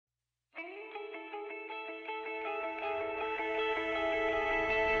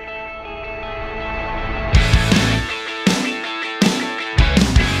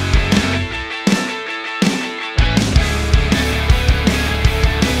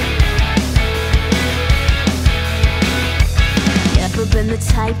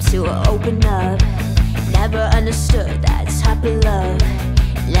type to open up. Never understood that type of love.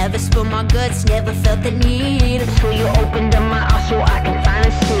 Never spilled my guts, never felt the need until you opened up my eyes so I can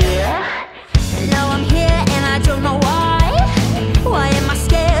finally see. Now I'm here and I don't know why. Why am I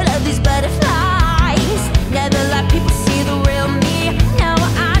scared of these butterflies? Never let people see the real me. Now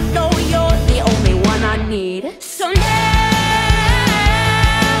I know you're the only one I need. So now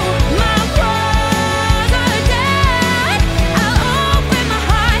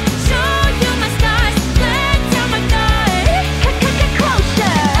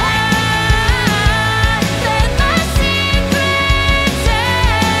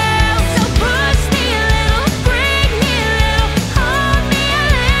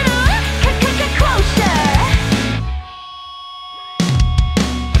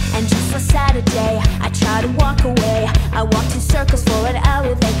Saturday, I tried to walk away. I walked in circles for an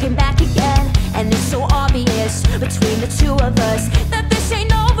hour, then came back again. And it's so obvious between the two of us that this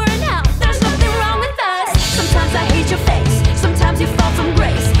ain't over now. There's nothing wrong with us. Sometimes I hate your face, sometimes you fall from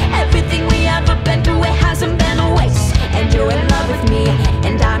grace. Everything we ever been through, it hasn't been a waste. And you're in love with me,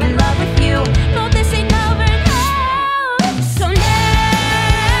 and I'm in love with you. No, this ain't over now. So now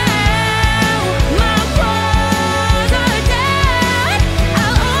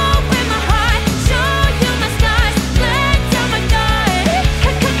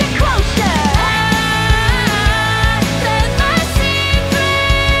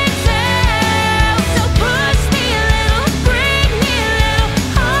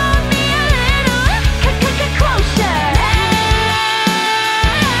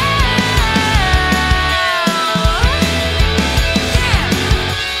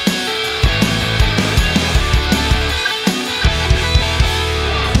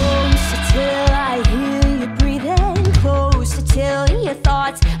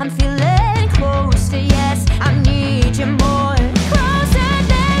I'm feeling closer, yes, I need you more. Closer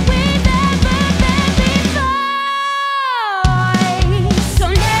than we've ever been before. So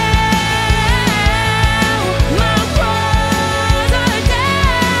now, my walls are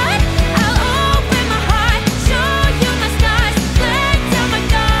down. I'll open my heart, show you my scars, let down my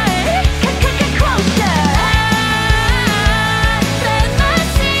guard. Get closer. Let my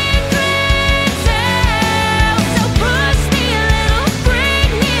secrets out. So push me a little, bring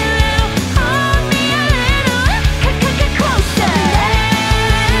me a little, hold me a little. Get closer.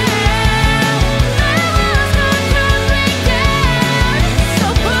 My walls are tumbling down. So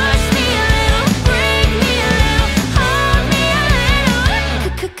push me a little, bring me a little, hold me a little.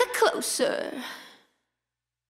 Closer.